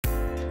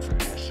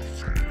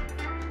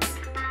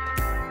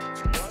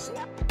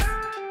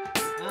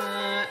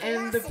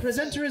the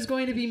presenter is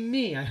going to be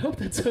me. I hope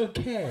that's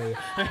okay.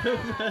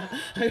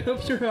 I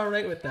hope you're all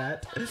right with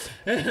that.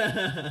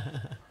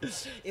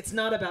 It's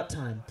not about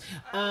time.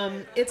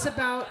 It's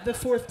about the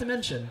fourth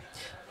dimension.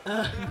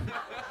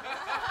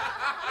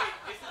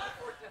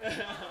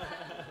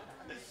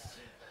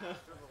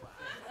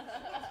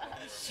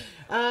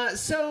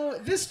 So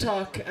this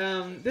talk,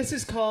 this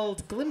is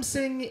called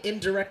Glimpsing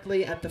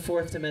Indirectly at the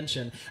Fourth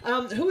Dimension.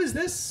 Who is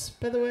this,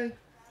 by the way?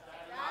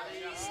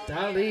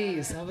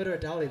 Dali, Salvador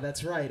Dali,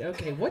 that's right.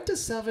 Okay, what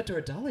does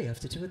Salvador Dali have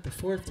to do with the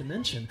fourth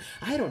dimension?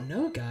 I don't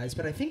know, guys,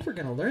 but I think we're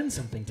going to learn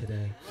something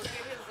today.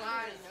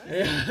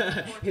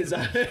 Yeah, his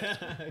eyes.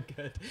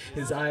 Good.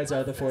 His eyes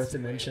are the fourth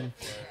dimension.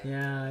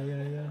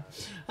 Yeah.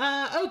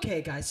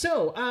 Okay, guys.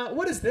 So,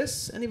 what is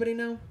this? Anybody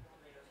know?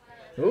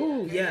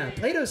 Oh, yeah,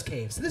 Plato's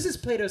Cave. So this is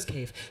Plato's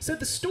Cave. So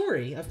the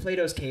story of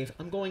Plato's Cave,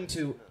 I'm going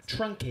to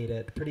truncate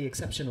it pretty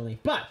exceptionally.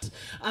 But,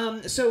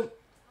 so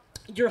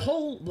your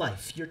whole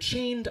life, you're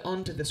chained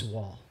onto this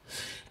wall.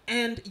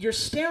 And you're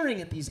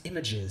staring at these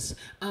images.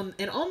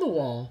 And on the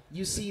wall,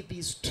 you see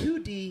these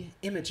 2D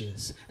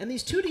images. And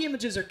these 2D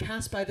images are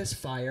cast by this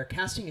fire,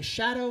 casting a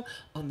shadow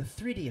on the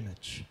 3D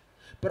image.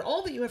 But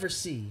all that you ever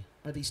see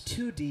are these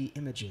 2D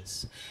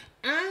images.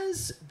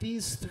 As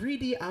these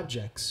 3D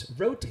objects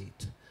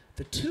rotate,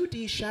 the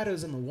 2D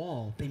shadows on the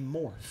wall, they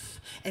morph.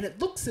 And it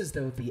looks as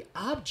though the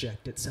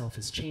object itself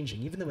is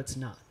changing, even though it's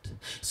not.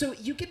 So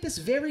you get this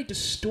very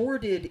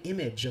distorted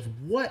image of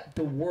what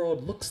the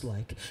world looks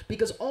like,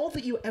 because all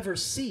that you ever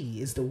see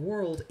is the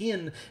world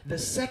in the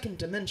second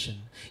dimension.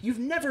 You've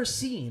never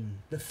seen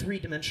the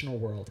three-dimensional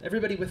world.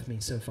 Everybody with me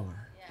so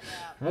far?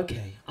 Yeah.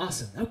 Okay,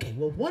 awesome. Okay,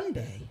 well, one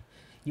day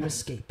you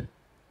escape.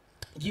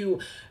 You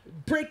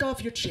break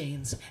off your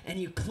chains, and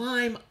you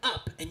climb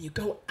up, and you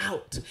go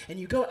out, and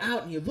you go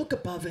out, and you look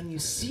above, and you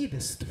see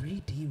this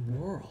 3D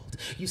world.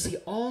 You see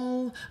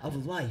all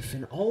of life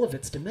in all of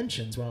its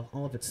dimensions, well,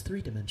 all of its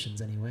 3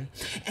 dimensions anyway,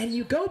 and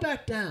you go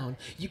back down,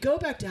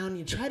 and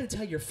you try to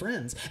tell your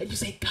friends, and you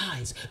say,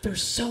 guys,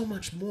 there's so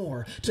much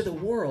more to the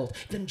world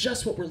than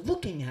just what we're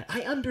looking at.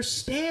 I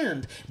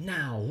understand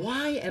now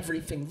why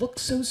everything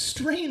looks so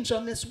strange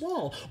on this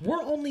wall.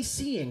 We're only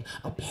seeing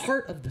a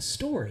part of the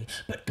story,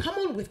 but come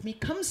on with me,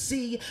 come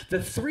see the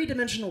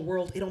 3-dimensional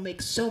world, it'll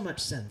make so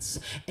much sense.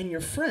 And your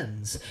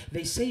friends,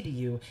 they say to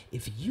you,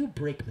 if you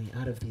break me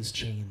out of these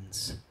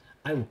chains,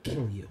 I will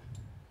kill you.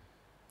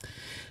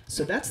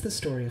 So that's the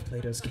story of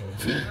Plato's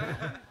Cave.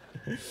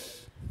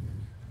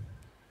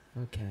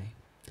 Okay.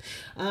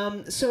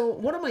 So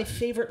one of my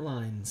favorite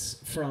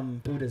lines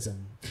from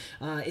Buddhism,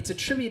 it's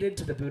attributed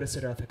to the Buddha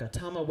Siddhartha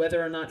Gautama.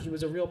 Whether or not he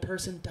was a real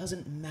person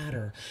doesn't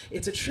matter.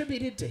 It's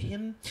attributed to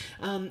him,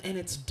 and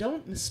it's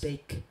don't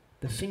mistake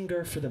the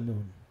finger for the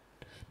moon.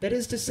 That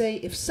is to say,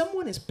 if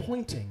someone is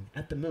pointing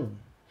at the moon,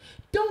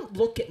 don't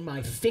look at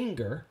my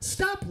finger,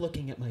 stop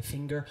looking at my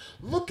finger,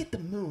 look at the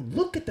moon,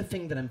 look at the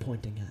thing that I'm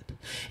pointing at.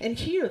 And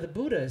here the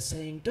Buddha is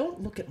saying,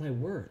 don't look at my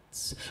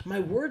words. My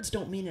words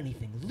don't mean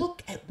anything.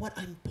 Look at what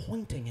I'm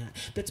pointing at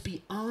that's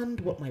beyond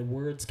what my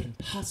words can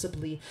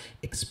possibly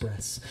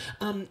express.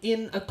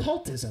 In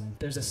occultism,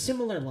 there's a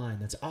similar line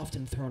that's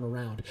often thrown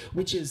around,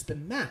 which is the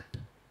map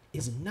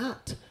is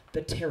not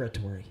the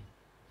territory.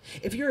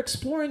 If you're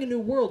exploring a new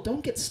world,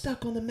 don't get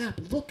stuck on the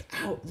map. Look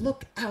out,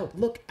 look out,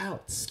 look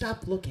out.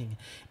 Stop looking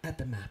at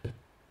the map.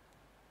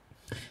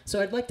 So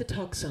I'd like to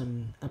talk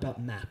some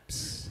about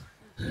maps.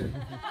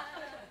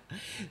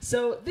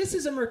 So this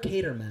is a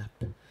Mercator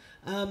map.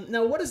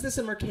 Now, what is this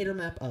a Mercator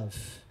map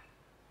of?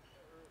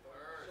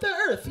 The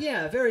Earth,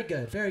 yeah, very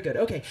good, very good.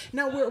 Okay,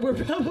 now we're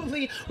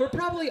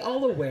probably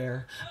all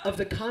aware of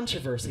the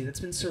controversy that's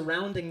been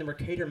surrounding the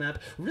Mercator map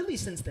really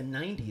since the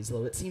 90s,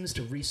 though it seems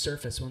to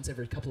resurface once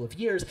every couple of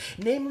years,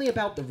 namely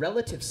about the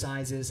relative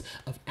sizes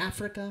of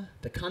Africa,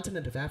 the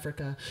continent of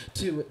Africa,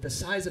 to the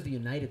size of the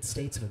United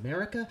States of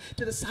America,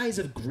 to the size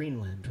of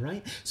Greenland,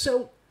 right?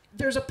 So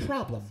there's a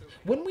problem.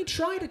 When we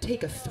try to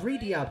take a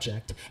 3D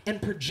object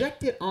and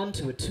project it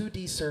onto a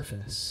 2D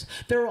surface,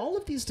 there are all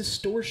of these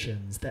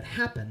distortions that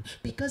happen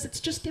because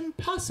it's just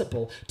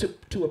impossible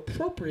to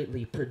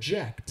appropriately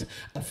project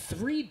a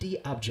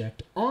 3D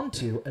object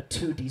onto a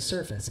 2D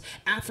surface.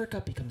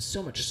 Africa becomes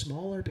so much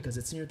smaller because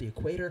it's near the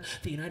equator.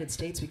 The United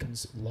States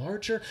becomes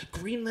larger.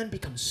 Greenland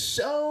becomes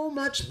so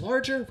much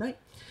larger, right?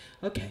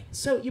 Okay,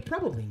 so you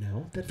probably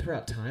know that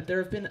throughout time there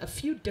have been a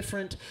few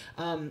different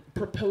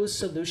proposed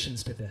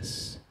solutions to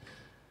this.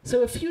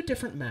 So a few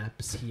different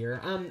maps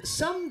here,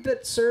 some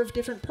that serve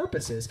different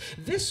purposes.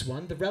 This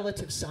one, the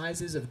relative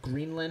sizes of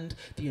Greenland,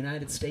 the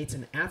United States,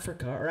 and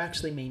Africa are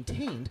actually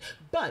maintained,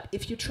 but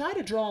if you try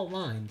to draw a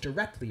line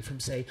directly from,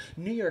 say,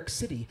 New York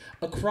City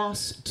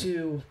across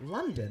to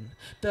London,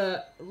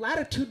 the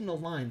latitudinal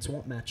lines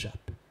won't match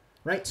up.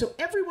 Right? So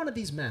every one of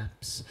these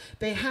maps,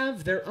 they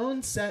have their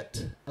own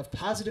set of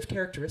positive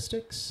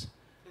characteristics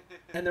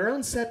and their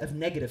own set of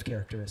negative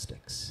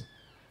characteristics.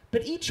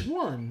 But each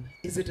one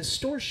is a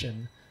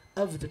distortion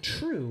of the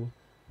true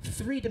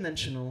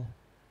 3-dimensional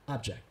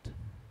object.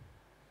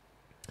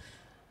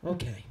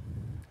 Okay.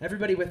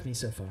 Everybody with me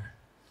so far?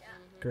 Yeah.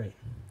 Great.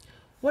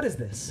 What is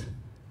this?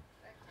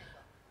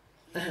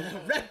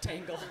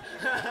 Rectangle.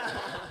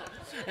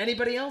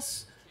 Anybody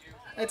else?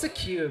 It's a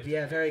cube.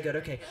 Yeah, very good.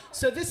 Okay,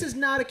 so this is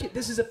not a cube.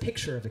 This is a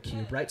picture of a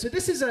cube, right? So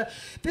this is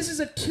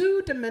a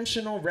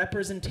two-dimensional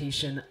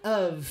representation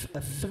of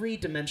a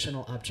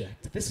three-dimensional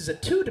object. This is a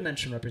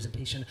two-dimensional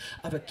representation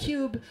of a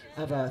cube,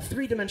 of a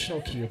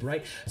three-dimensional cube,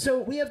 right? So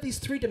we have these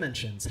three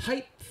dimensions: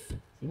 height,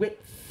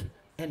 width,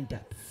 and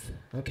depth.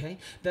 Okay,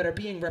 that are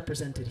being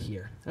represented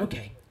here.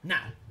 Okay,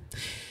 now.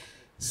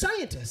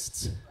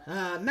 Scientists,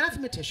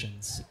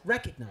 mathematicians,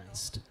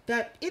 recognized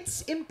that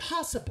it's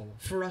impossible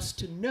for us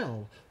to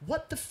know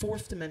what the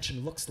fourth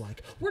dimension looks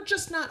like. We're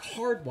just not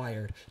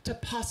hardwired to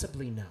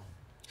possibly know.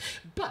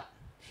 But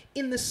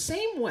in the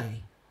same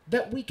way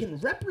that we can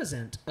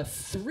represent a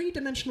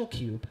three-dimensional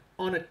cube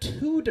on a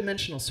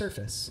two-dimensional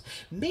surface,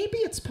 maybe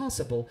it's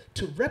possible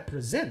to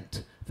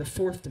represent the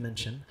fourth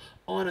dimension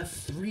on a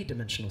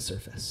three-dimensional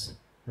surface.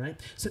 Right?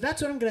 So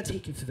that's what I'm going to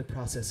take you through the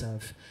process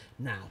of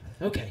now.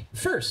 Okay,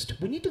 first,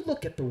 we need to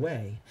look at the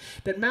way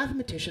that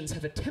mathematicians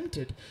have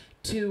attempted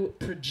to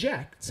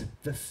project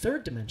the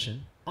third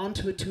dimension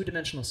onto a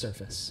two-dimensional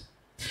surface.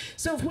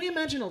 So if we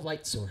imagine a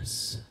light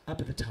source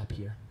up at the top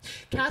here,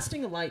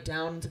 casting a light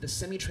down into the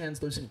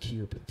semi-translucent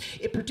cube,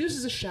 it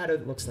produces a shadow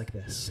that looks like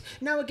this.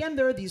 Now again,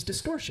 there are these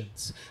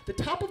distortions. The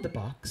top of the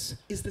box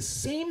is the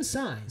same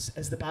size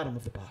as the bottom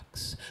of the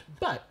box,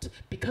 but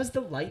because the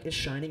light is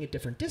shining at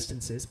different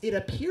distances, it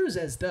appears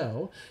as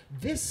though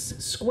this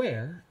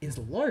square is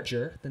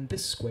larger than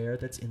this square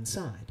that's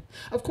inside.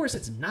 Of course,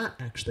 it's not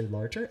actually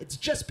larger. It's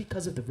just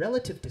because of the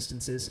relative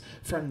distances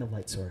from the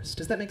light source.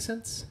 Does that make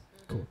sense?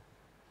 Cool.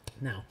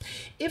 Now,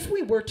 if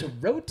we were to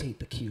rotate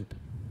the cube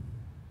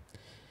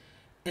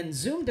and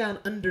zoom down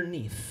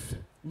underneath,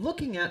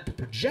 looking at the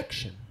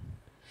projection,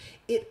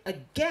 it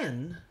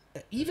again,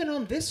 even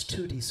on this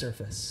 2D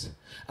surface,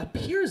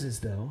 appears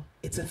as though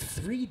it's a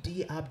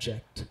 3D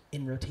object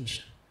in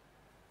rotation.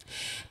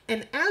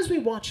 And as we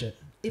watch it,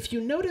 if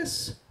you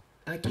notice,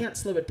 I can't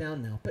slow it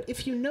down now, but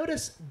if you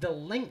notice the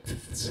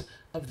lengths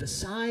of the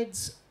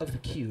sides of the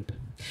cube,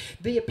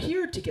 they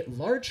appear to get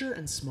larger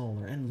and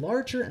smaller and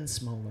larger and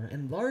smaller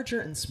and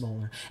larger and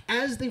smaller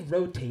as they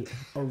rotate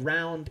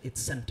around its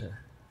center.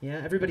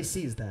 Yeah, everybody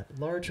sees that.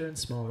 Larger and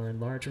smaller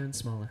and larger and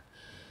smaller.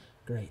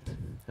 Great.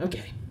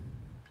 Okay.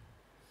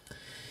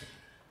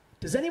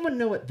 Does anyone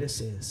know what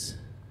this is?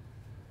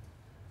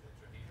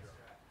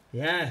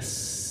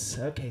 Yes.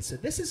 Okay, so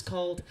this is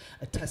called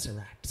a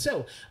tesseract.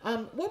 So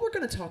what we're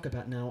going to talk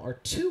about now are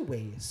two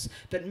ways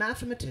that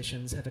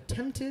mathematicians have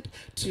attempted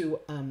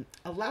to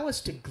allow us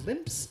to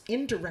glimpse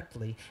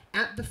indirectly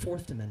at the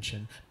fourth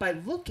dimension by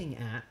looking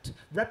at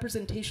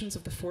representations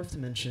of the fourth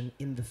dimension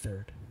in the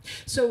third.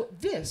 So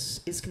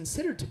this is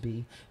considered to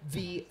be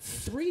the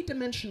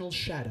three-dimensional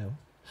shadow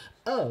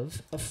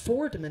of a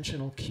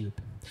four-dimensional cube.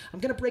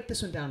 I'm going to break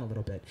this one down a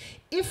little bit.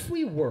 If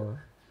we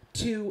were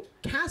to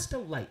cast a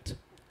light,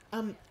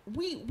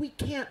 we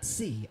can't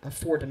see a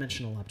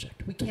four-dimensional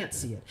object. We can't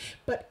see it.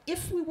 But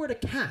if we were to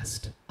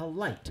cast a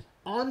light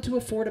onto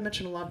a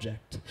four-dimensional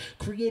object,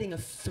 creating a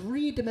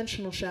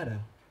three-dimensional shadow,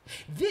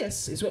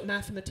 this is what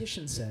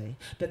mathematicians say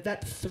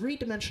that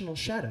three-dimensional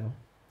shadow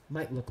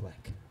might look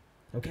like.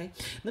 Okay?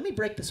 Let me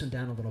break this one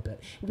down a little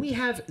bit. We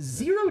have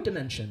 0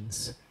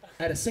 dimensions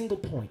at a single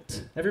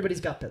point.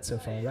 Everybody's got that so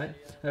far, right?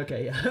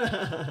 Okay.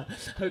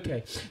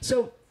 Okay.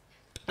 So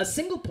a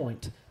single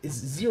point is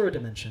 0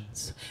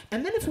 dimensions.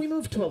 And then if we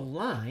move to a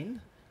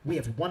line, we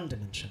have 1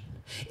 dimension.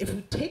 If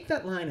we take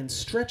that line and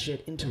stretch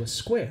it into a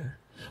square,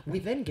 we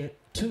then get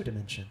 2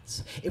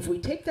 dimensions. If we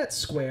take that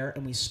square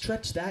and we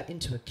stretch that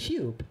into a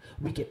cube,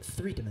 we get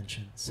 3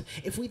 dimensions.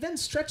 If we then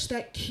stretch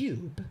that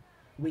cube,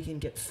 we can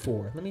get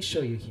 4. Let me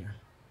show you here.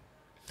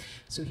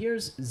 So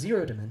here's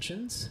 0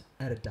 dimensions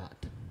at a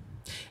dot.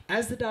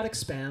 As the dot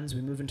expands,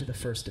 we move into the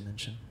first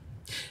dimension.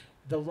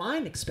 The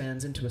line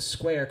expands into a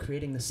square,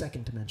 creating the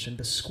second dimension.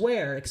 The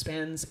square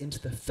expands into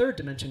the third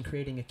dimension,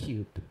 creating a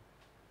cube.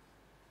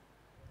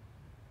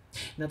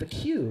 Now the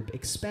cube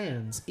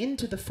expands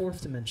into the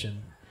fourth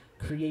dimension,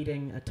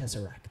 creating a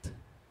tesseract.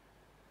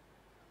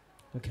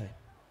 Okay.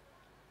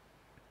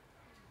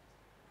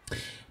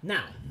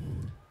 Now,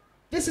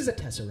 this is a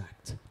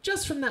tesseract.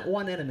 Just from that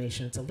one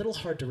animation, it's a little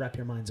hard to wrap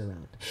your minds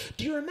around.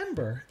 Do you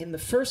remember in the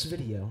first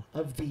video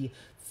of the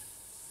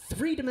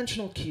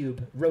three-dimensional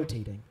cube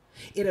rotating,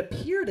 it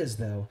appeared as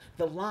though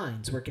the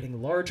lines were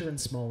getting larger and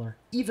smaller,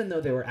 even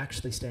though they were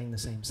actually staying the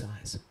same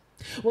size?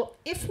 Well,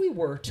 if we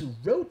were to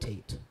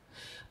rotate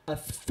a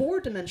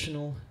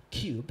four-dimensional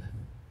cube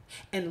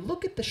and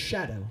look at the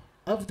shadow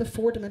of the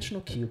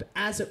four-dimensional cube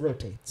as it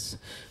rotates,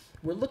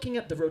 we're looking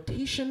at the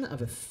rotation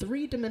of a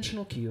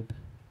three-dimensional cube.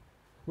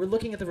 We're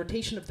looking at the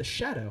rotation of the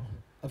shadow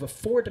of a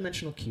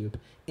four-dimensional cube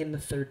in the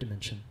third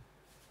dimension.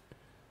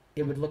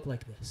 It would look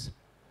like this.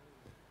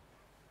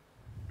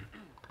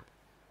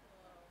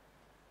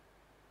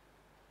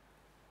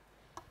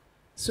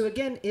 So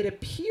again, it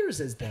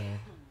appears as though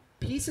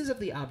pieces of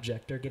the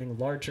object are getting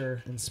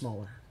larger and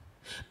smaller.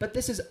 But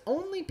this is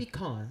only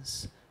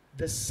because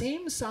the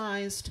same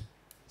sized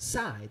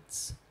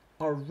sides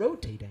are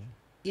rotating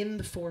in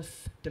the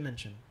fourth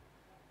dimension?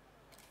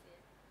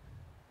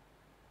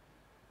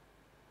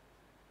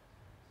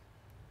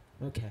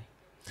 Okay.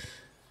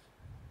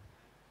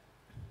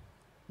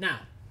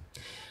 Now,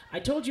 I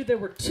told you there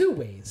were two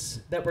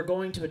ways that we're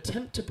going to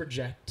attempt to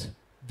project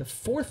the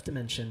fourth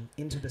dimension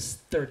into this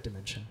third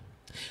dimension.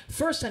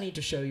 First, I need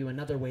to show you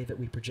another way that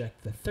we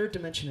project the third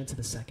dimension into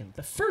the second.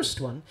 The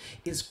first one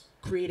is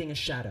creating a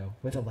shadow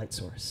with a light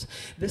source.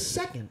 The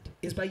second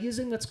is by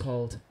using what's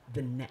called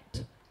the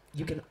net.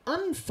 You can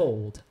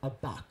unfold a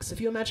box. If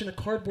you imagine a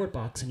cardboard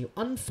box and you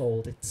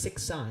unfold its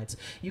 6 sides,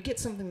 you get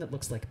something that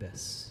looks like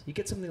this. You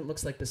get something that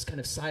looks like this kind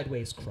of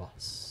sideways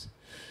cross.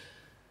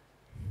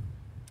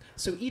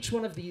 So each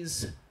one of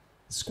these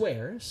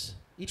squares,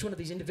 each one of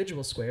these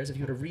individual squares, if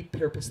you were to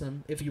repurpose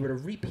them, if you were to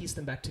repiece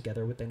them back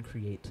together, would then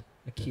create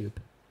a cube.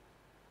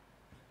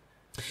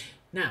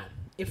 Now,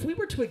 if we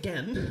were to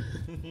again,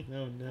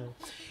 oh no,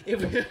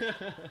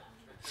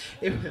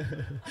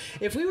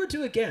 if we were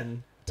to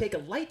again take a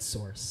light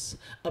source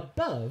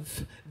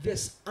above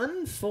this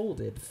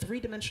unfolded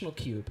 3-dimensional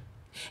cube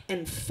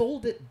and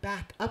fold it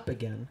back up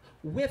again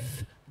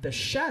with the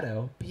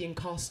shadow being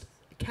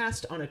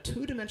cast on a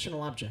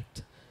 2-dimensional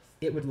object,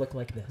 it would look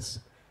like this.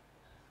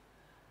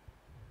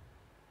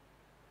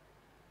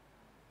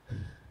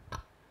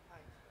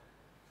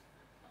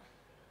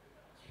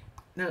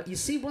 Now, you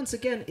see, once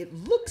again, it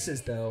looks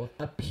as though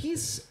a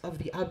piece of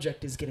the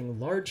object is getting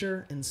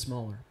larger and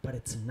smaller, but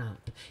it's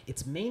not.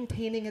 It's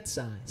maintaining its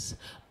size.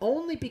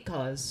 Only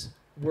because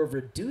we're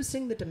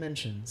reducing the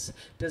dimensions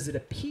does it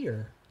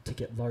appear to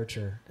get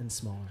larger and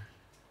smaller.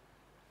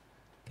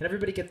 Can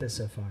everybody get this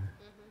so far?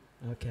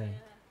 Mm-hmm. Okay.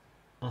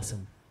 Yeah.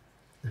 Awesome.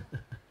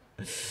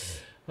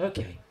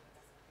 Okay.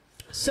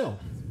 So,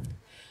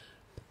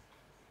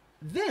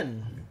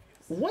 then,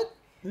 what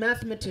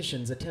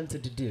mathematicians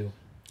attempted to do,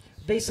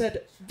 they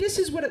said, this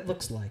is what it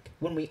looks like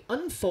when we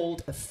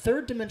unfold a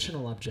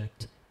 3rd-dimensional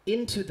object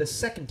into the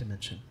 2nd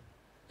dimension.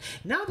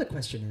 Now the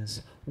question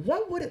is,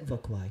 what would it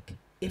look like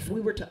if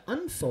we were to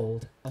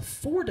unfold a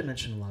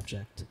 4-dimensional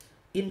object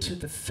into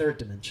the 3rd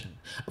dimension?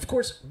 Of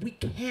course, we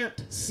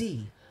can't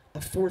see a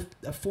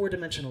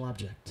 4-dimensional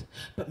object,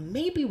 but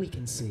maybe we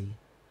can see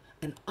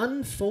an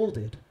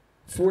unfolded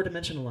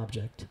 4-dimensional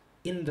object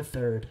in the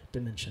 3rd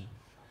dimension.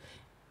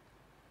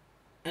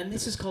 And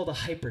this is called a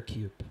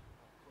hypercube.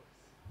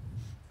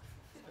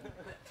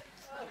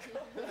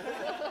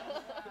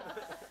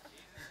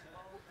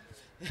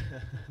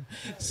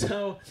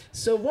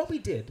 So what we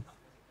did,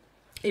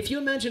 if you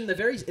imagine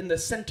in the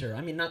center,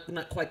 I mean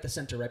not quite the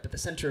center, right, but the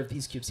center of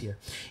these cubes here.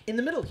 In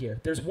the middle here,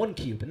 there's one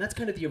cube, and that's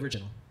kind of the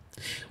original.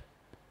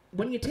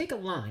 When you take a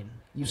line,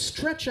 you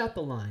stretch out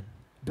the line,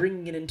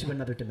 bringing it into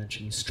another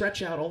dimension. You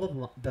stretch out all of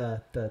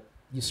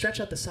you stretch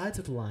out the sides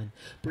of the line,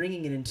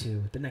 bringing it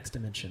into the next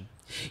dimension.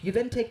 You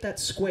then take that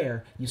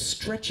square, you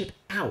stretch it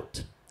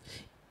out,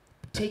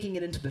 taking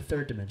it into the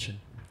 3rd dimension.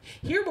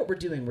 Here what we're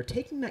doing, we're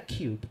taking that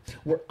cube,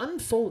 we're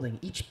unfolding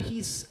each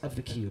piece of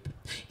the cube.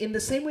 In the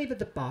same way that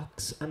the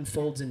box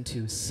unfolds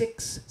into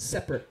 6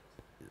 separate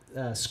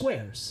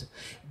squares,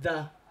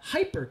 the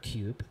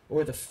hypercube,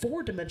 or the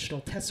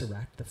 4-dimensional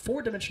tesseract, the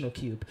 4-dimensional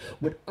cube,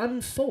 would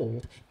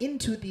unfold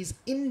into these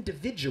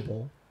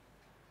individual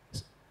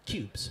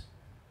cubes.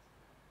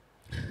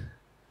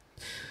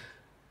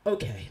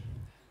 Okay,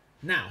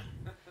 now,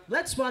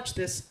 let's watch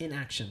this in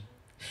action.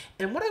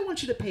 And what I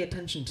want you to pay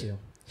attention to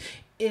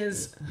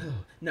is,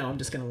 no, I'm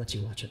just going to let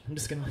you watch it. I'm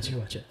just going to let you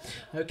watch it.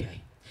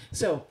 Okay,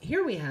 so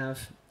here we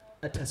have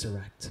a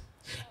tesseract.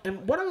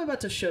 And what I'm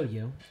about to show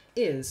you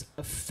is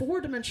a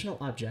 4-dimensional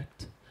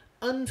object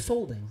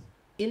unfolding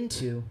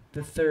into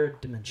the 3rd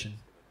dimension.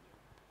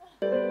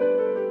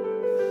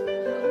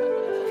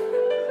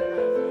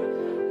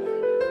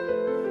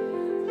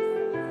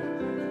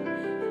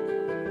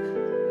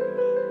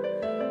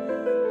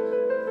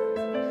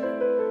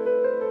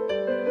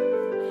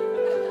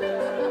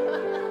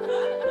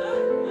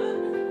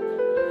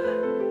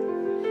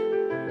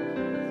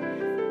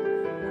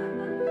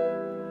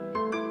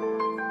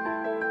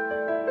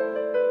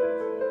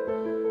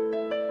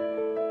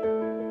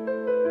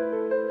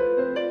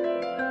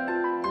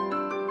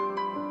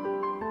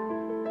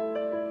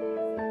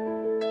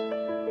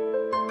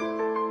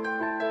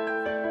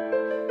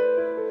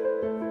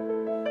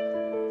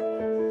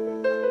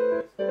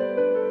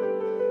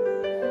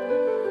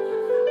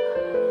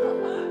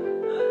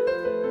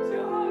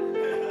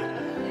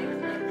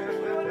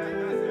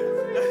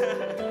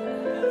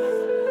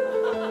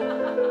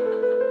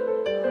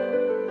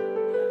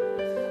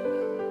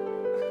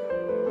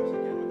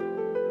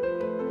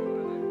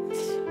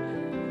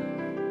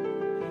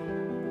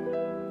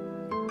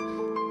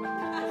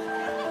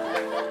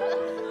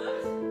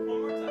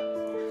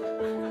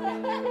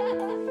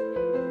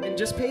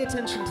 Just pay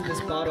attention to this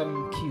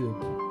bottom cube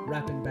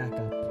wrapping back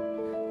up.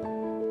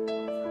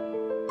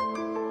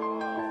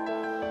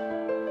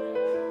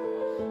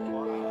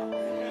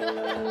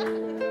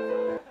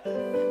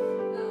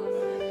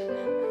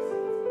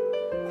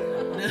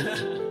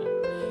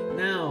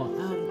 Now,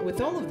 with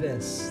all of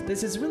this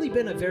has really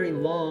been a very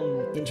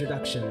long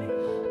introduction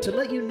to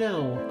let you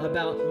know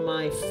about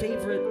my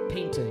favorite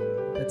painting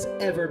that's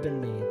ever been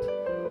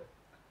made.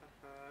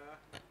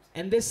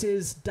 And this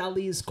is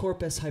Dali's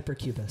Corpus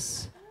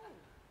Hypercubus.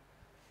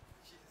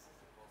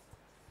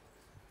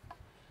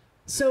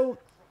 So,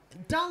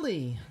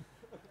 Dali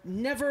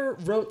never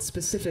wrote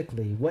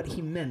specifically what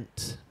he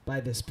meant by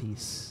this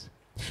piece.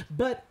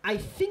 But I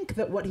think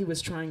that what he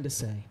was trying to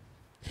say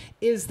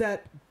is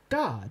that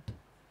God,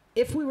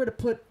 if we were to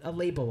put a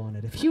label on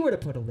it, if you were to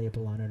put a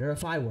label on it, or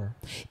if I were,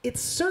 it's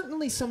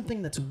certainly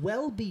something that's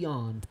well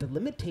beyond the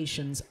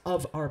limitations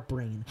of our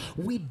brain.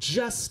 We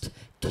just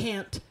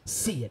can't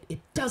see it. It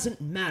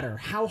doesn't matter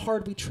how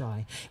hard we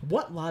try,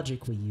 what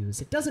logic we use.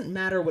 It doesn't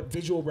matter what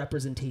visual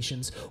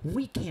representations.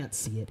 We can't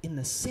see it in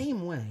the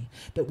same way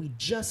that we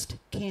just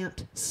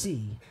can't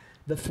see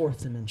the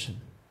fourth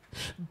dimension.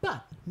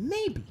 But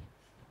maybe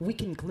we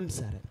can glimpse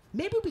at it.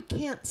 Maybe we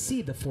can't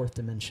see the fourth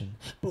dimension,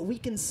 but we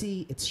can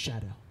see its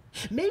shadow.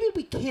 Maybe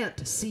we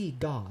can't see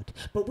God,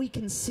 but we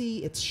can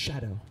see its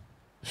shadow.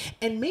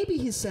 And maybe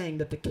he's saying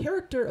that the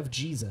character of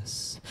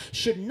Jesus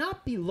should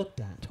not be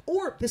looked at,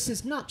 or this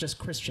is not just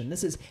Christian,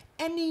 this is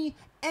any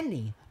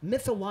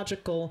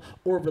mythological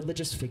or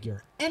religious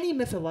figure. Any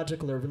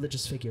mythological or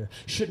religious figure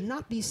should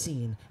not be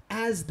seen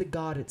as the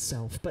God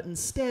itself, but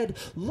instead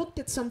looked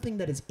at something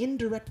that is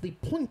indirectly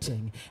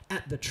pointing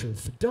at the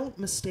truth. Don't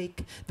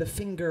mistake the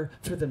finger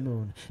for the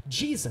moon.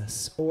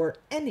 Jesus, or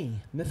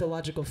any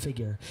mythological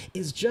figure,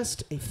 is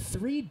just a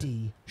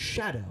 3D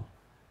shadow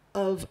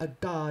of a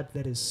God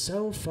that is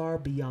so far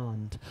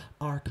beyond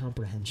our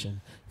comprehension.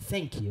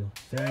 Thank you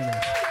very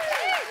much.